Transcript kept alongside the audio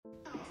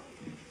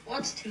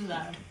What's too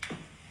loud?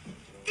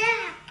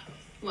 That.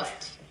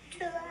 What?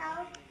 Too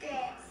loud. This.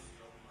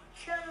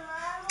 Too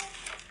loud.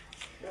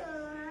 Too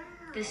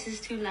loud. This is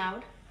too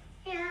loud?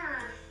 Yeah.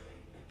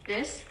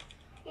 This?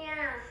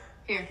 Yeah.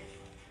 Here.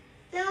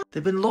 There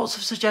have been lots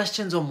of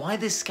suggestions on why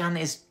this scan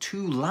is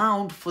too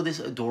loud for this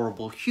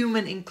adorable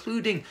human,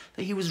 including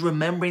that he was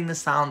remembering the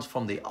sounds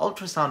from the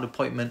ultrasound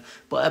appointment,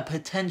 but a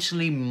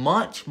potentially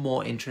much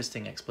more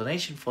interesting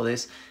explanation for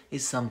this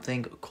is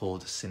something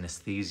called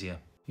synesthesia.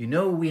 You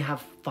know, we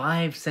have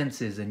 5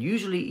 senses, and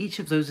usually each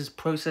of those is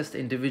processed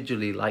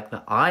individually. Like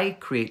the eye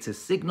creates a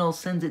signal,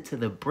 sends it to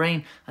the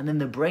brain, and then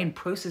the brain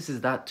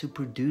processes that to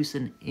produce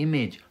an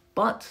image.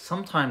 But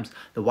sometimes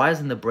the wires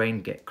in the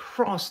brain get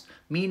crossed,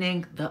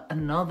 meaning that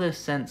another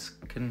sense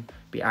can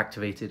be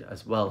activated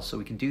as well. So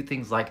we can do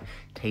things like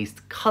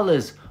taste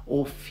colors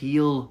or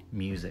feel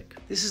music.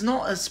 This is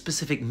not a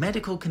specific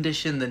medical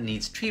condition that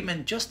needs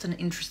treatment, just an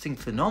interesting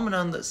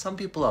phenomenon that some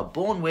people are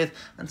born with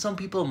and some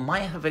people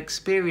might have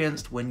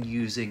experienced when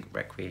using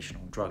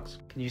recreational drugs.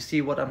 Can you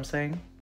see what I'm saying?